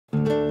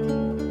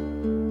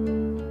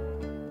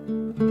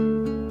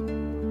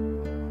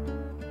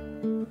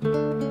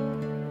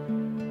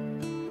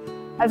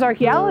As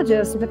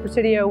archaeologists at the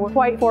Presidio, we're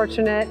quite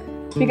fortunate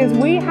because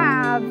we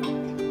have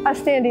a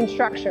standing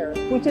structure,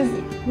 which is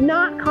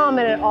not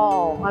common at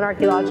all on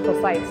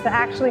archaeological sites, to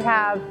actually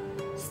have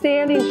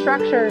standing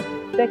structures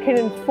that can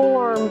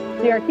inform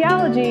the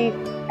archaeology,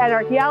 and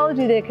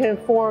archaeology that can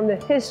inform the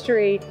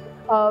history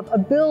of a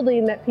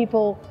building that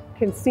people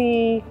can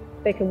see,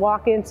 they can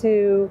walk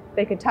into,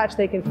 they can touch,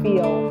 they can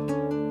feel.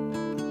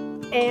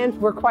 And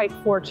we're quite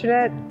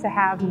fortunate to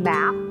have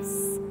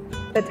maps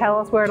that tell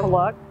us where to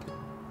look.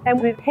 And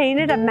we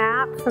painted a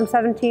map from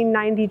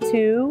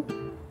 1792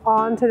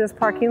 onto this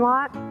parking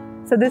lot.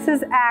 So this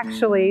is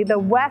actually the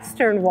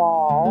western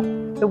wall,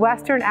 the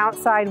western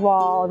outside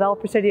wall of El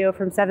Presidio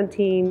from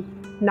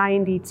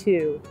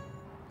 1792.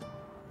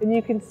 And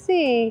you can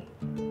see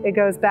it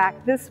goes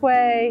back this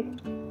way,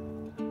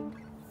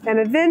 and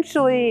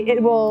eventually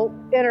it will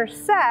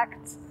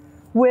intersect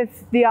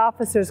with the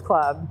Officers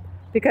Club,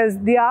 because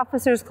the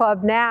Officers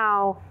Club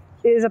now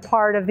is a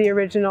part of the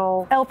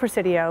original El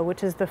Presidio,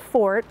 which is the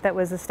fort that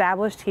was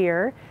established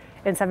here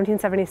in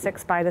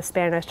 1776 by the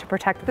Spanish to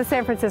protect the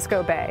San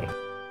Francisco Bay.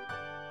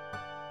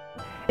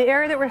 The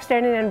area that we're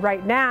standing in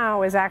right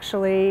now is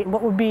actually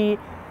what would be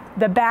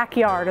the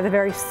backyard, or the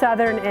very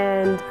southern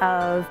end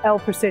of El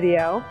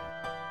Presidio.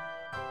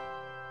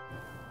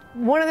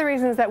 One of the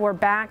reasons that we're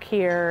back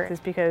here is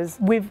because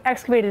we've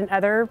excavated in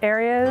other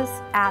areas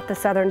at the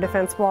southern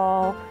defense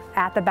wall,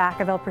 at the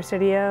back of El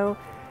Presidio,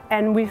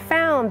 and we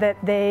found that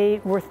they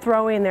were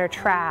throwing their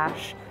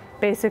trash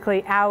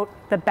basically out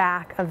the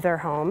back of their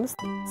homes.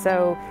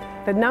 So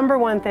the number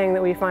one thing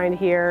that we find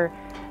here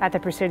at the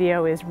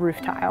Presidio is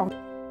roof tile.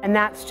 And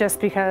that's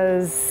just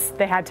because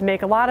they had to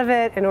make a lot of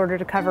it in order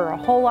to cover a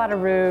whole lot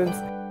of roofs.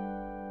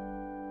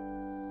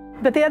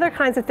 But the other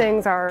kinds of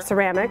things are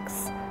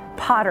ceramics,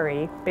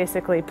 pottery,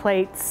 basically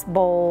plates,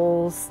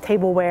 bowls,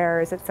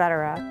 tablewares,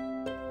 etc.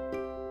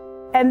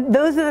 And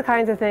those are the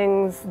kinds of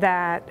things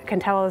that can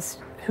tell us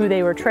who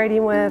they were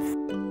trading with,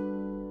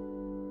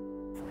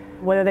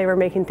 whether they were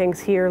making things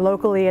here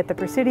locally at the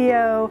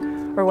Presidio,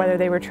 or whether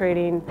they were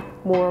trading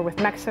more with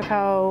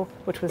Mexico,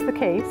 which was the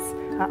case.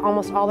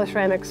 Almost all the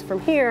ceramics from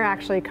here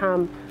actually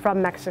come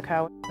from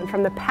Mexico. And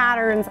from the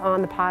patterns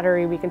on the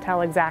pottery, we can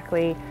tell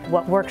exactly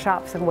what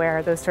workshops and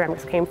where those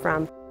ceramics came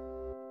from.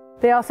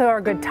 They also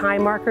are good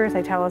time markers.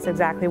 They tell us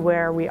exactly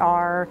where we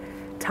are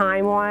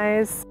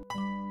time-wise.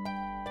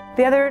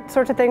 The other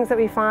sorts of things that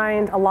we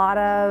find a lot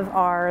of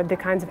are the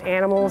kinds of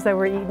animals that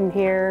were eaten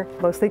here,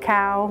 mostly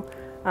cow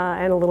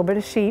and a little bit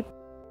of sheep.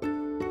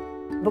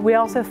 But we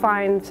also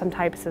find some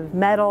types of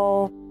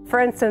metal. For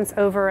instance,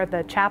 over at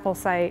the chapel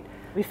site,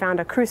 we found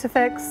a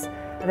crucifix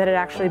that had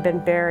actually been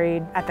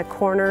buried at the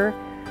corner,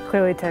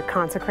 clearly to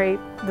consecrate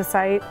the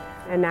site,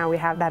 and now we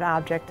have that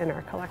object in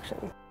our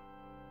collection.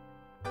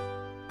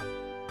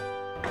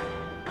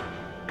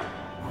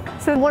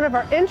 So one of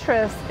our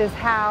interests is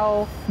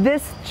how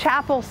this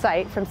chapel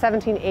site from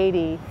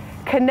 1780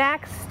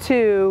 connects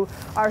to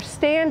our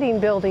standing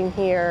building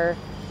here,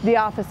 the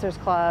Officers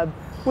Club,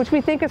 which we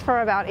think is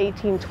from about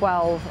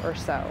 1812 or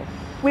so.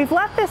 We've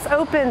left this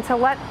open to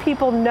let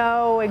people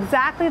know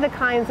exactly the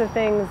kinds of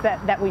things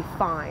that we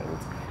find.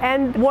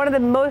 And one of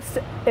the most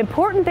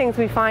important things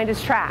we find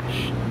is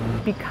trash,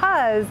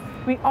 because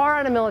we are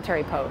on a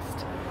military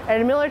post.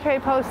 At a military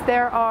post,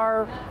 there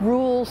are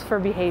rules for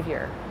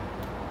behavior.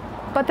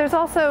 But there's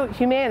also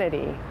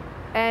humanity,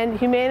 and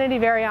humanity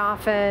very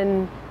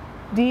often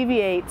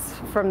deviates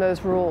from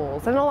those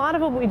rules. And a lot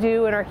of what we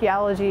do in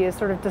archaeology is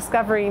sort of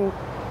discovering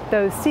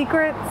those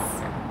secrets,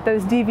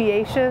 those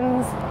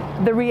deviations,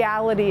 the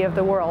reality of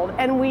the world.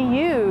 And we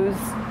use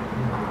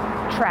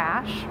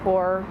trash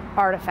or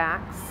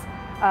artifacts,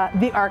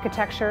 the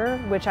architecture,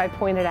 which I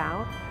pointed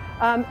out,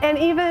 and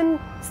even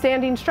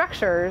standing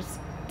structures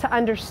to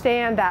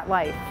understand that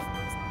life.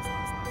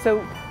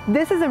 So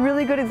this is a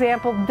really good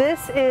example.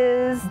 This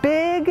is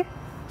big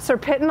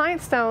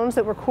serpentinite stones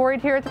that were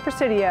quarried here at the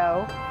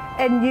Presidio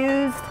and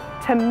used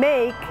to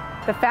make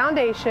the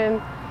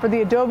foundation for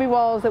the adobe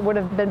walls that would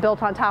have been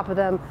built on top of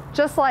them,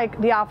 just like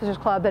the Officers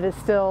Club that is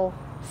still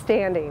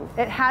standing.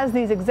 It has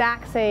these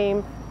exact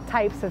same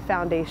types of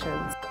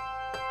foundations.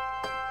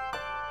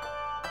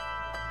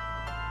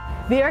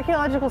 The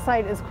archaeological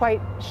site is quite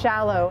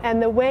shallow,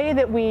 and the way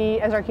that we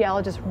as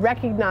archaeologists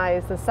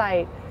recognize the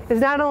site is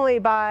not only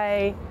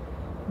by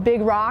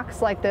big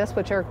rocks like this,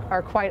 which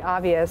are quite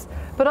obvious,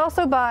 but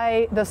also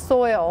by the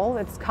soil,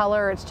 its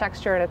color, its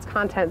texture, and its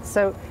contents.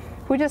 So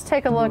if we just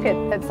take a look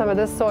at some of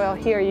this soil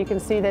here, you can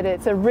see that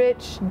it's a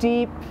rich,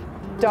 deep,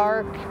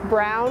 dark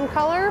brown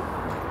color.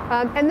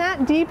 And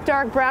that deep,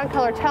 dark brown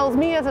color tells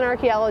me as an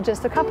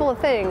archaeologist a couple of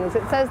things.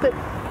 It says that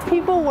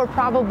people were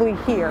probably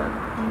here.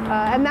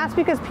 And that's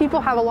because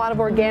people have a lot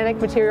of organic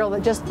material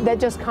that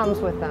just comes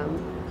with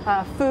them.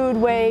 Food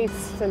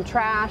waste and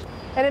trash,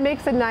 and it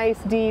makes a nice,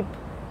 deep,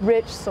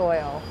 rich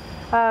soil.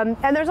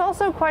 And there's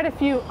also quite a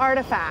few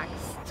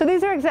artifacts So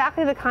these are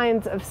exactly the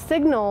kinds of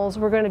signals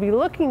we're going to be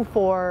looking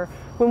for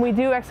when we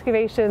do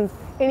excavations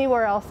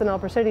anywhere else in El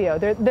Presidio.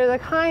 They're the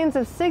kinds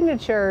of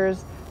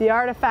signatures, the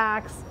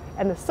artifacts,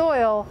 and the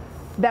soil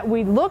that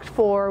we looked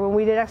for when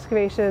we did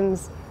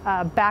excavations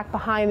back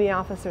behind the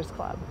Officers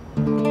Club.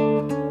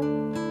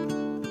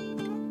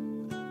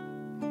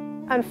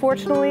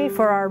 Unfortunately,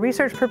 for our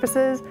research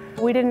purposes,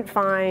 we didn't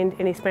find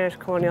any Spanish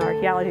colonial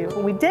archaeology.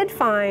 What we did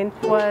find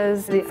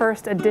was the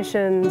first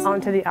additions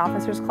onto the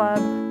Officers Club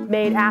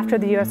made after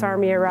the U.S.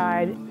 Army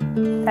arrived.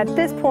 At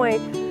this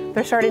point,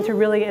 they're starting to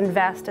really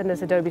invest in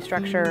this adobe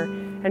structure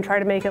and try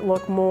to make it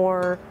look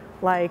more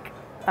like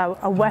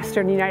a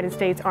Western United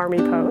States Army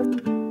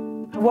post.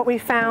 What we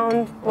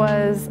found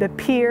was the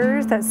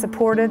piers that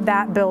supported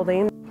that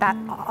building, that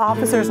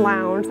officer's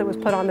lounge that was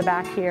put on the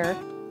back here.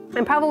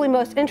 And probably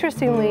most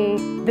interestingly,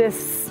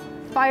 this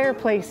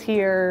fireplace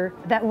here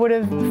that would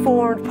have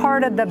formed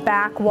part of the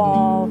back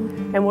wall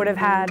and would have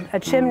had a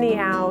chimney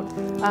out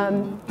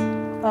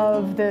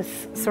of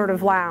this sort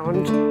of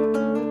lounge.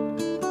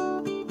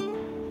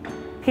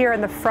 Here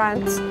in the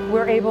front,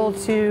 we're able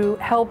to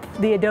help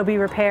the adobe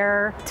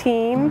repair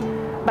team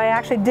by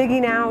actually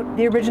digging out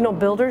the original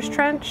builder's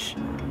trench,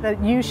 the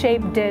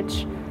U-shaped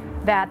ditch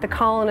that the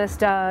colonists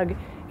dug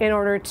in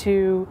order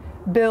to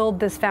build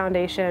this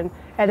foundation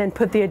and then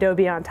put the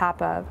adobe on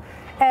top of.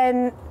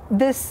 And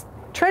this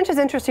trench is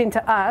interesting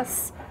to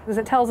us because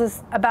it tells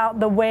us about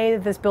the way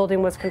that this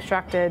building was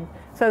constructed.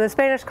 So the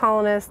Spanish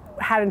colonists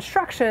had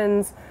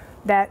instructions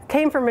that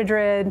came from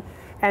Madrid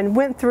and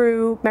went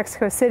through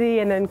Mexico City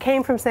and then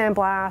came from San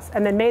Blas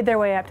and then made their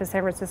way up to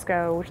San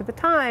Francisco, which at the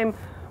time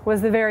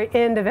was the very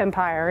end of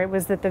empire. It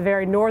was at the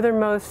very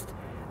northernmost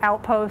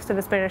outpost of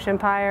the Spanish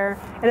Empire,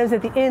 and it was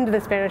at the end of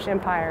the Spanish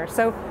Empire.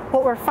 So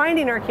what we're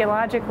finding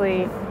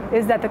archaeologically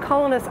is that the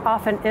colonists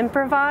often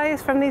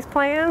improvised from these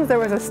plans. There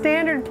was a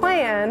standard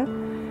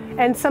plan,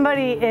 and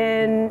somebody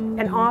in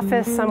an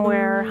office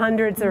somewhere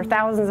hundreds or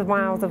thousands of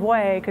miles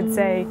away could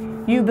say,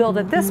 you build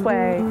it this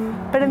way,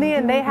 but in the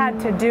end they had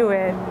to do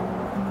it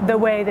the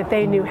way that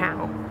they knew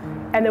how,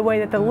 and the way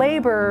that the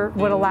labor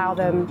would allow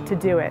them to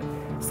do it.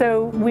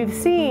 So we've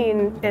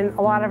seen in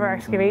a lot of our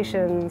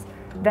excavations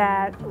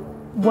that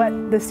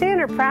what the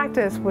standard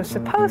practice was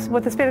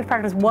what the Spanish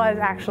practice was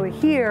actually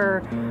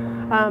here,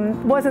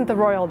 wasn't the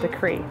royal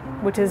decree,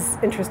 which is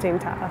interesting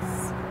to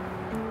us.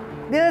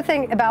 The other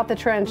thing about the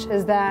trench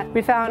is that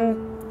we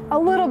found a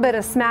little bit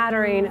of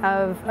smattering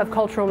of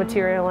cultural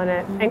material in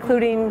it,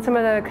 including some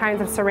of the kinds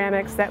of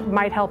ceramics that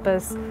might help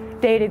us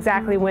date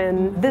exactly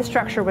when this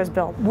structure was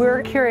built.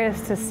 We're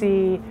curious to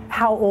see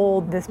how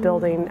old this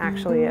building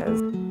actually is.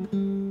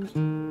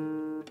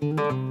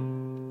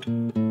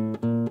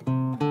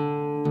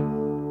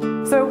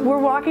 So we're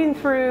walking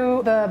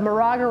through the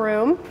Moraga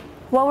room.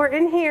 While we're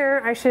in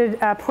here, I should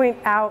point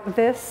out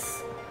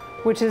this,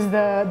 which is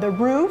the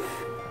roof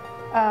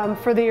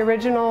for the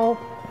original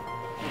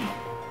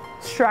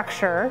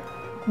structure.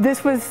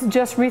 This was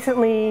just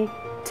recently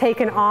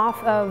taken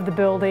off of the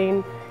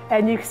building,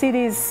 and you can see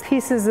these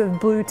pieces of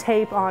blue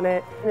tape on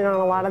it. And on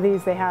a lot of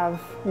these they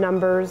have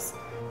numbers,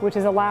 which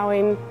is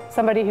allowing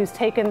somebody who's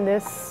taken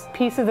this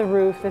piece of the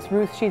roof, this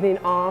roof sheathing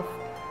off,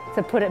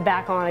 to put it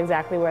back on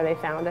exactly where they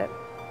found it.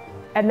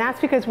 And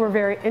that's because we're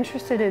very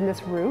interested in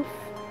this roof.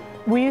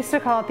 We used to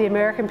call it the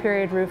American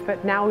period roof,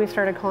 but now we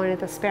started calling it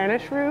the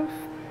Spanish roof,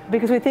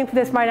 because we think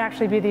this might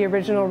actually be the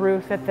original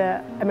roof that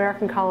the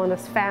American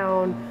colonists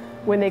found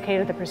when they came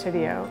to the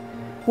Presidio.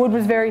 Wood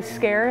was very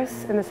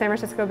scarce in the San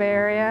Francisco Bay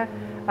Area,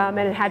 and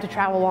it had to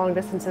travel long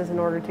distances in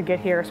order to get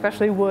here,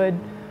 especially wood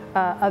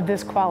of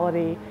this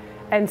quality.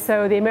 And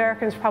so the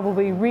Americans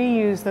probably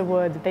reused the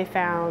wood that they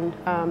found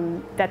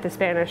that the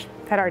Spanish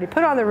had already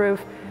put on the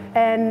roof.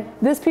 And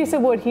this piece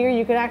of wood here,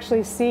 you can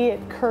actually see it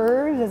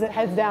curves as it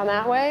heads down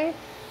that way.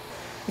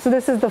 So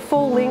this is the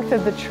full length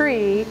of the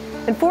tree.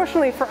 And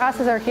fortunately for us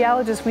as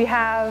archaeologists, we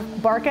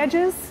have bark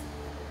edges.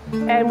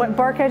 And what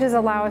bark edges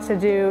allow us to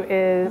do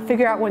is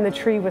figure out when the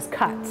tree was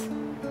cut.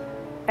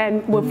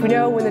 And if we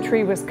know when the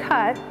tree was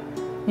cut,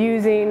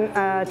 using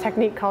a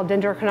technique called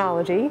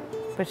dendrochronology,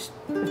 which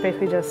is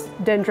basically just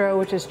dendro,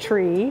 which is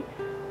tree,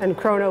 and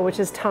chrono, which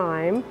is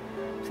time.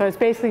 So it's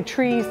basically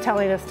trees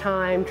telling us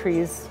time.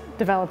 Trees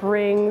develop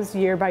rings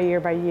year by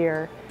year by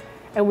year.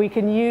 And we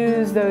can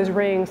use those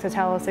rings to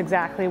tell us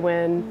exactly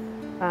when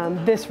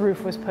this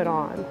roof was put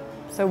on.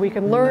 So we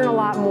can learn a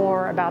lot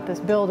more about this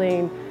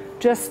building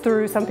just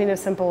through something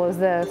as simple as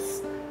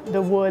this,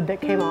 the wood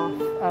that came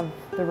off of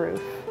the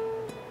roof.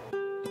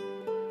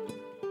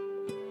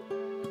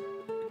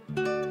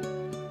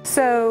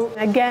 So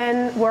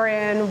again, we're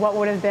in what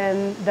would have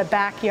been the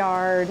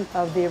backyard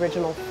of the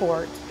original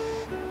fort.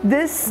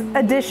 This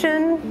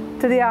addition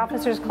to the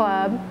Officers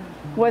Club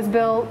was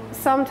built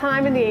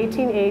sometime in the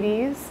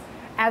 1880s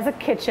as a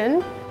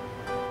kitchen.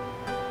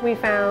 We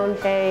found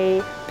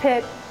a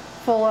pit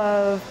full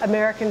of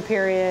American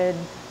period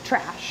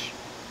trash.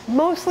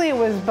 Mostly it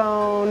was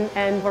bone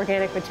and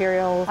organic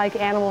material like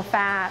animal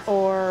fat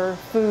or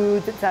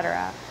foods,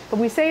 etc. But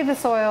we saved the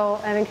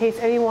soil, and in case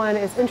anyone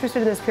is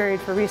interested in this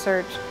period for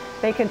research,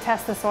 They can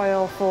test the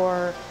soil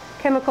for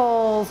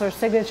chemicals or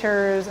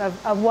signatures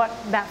of what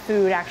that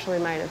food actually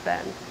might have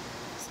been.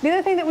 The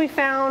other thing that we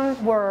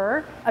found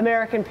were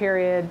American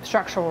period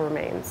structural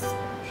remains.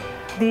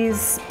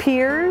 These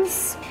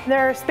piers,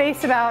 they're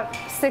spaced about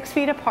 6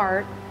 feet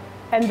apart,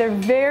 and they're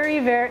very,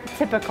 very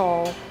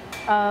typical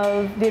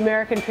of the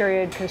American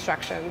period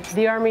construction.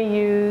 The Army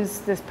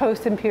used this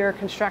post and pier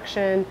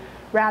construction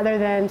rather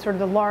than sort of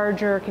the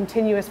larger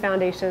continuous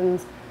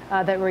foundations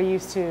that we're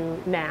used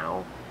to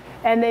now.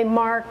 And they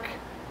mark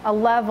a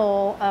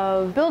level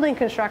of building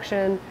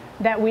construction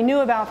that we knew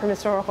about from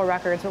historical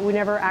records, but we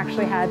never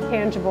actually had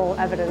tangible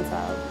evidence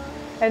of.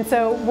 And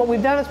so what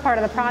we've done as part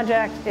of the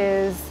project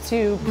is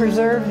to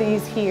preserve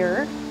these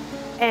here,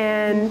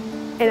 and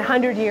in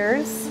 100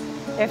 years,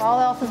 if all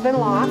else has been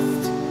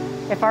lost,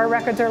 if our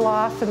records are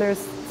lost and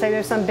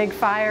there's some big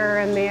fire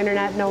and the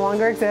internet no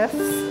longer exists,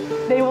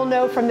 they will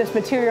know from this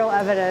material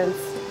evidence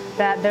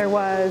that there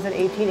was an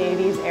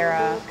 1880s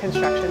era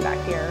construction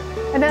back here.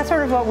 And that's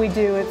sort of what we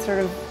do. It's sort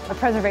of a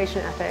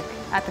preservation ethic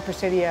at the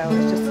Presidio,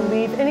 is just to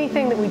leave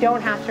anything that we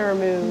don't have to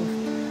remove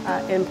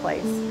in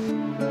place.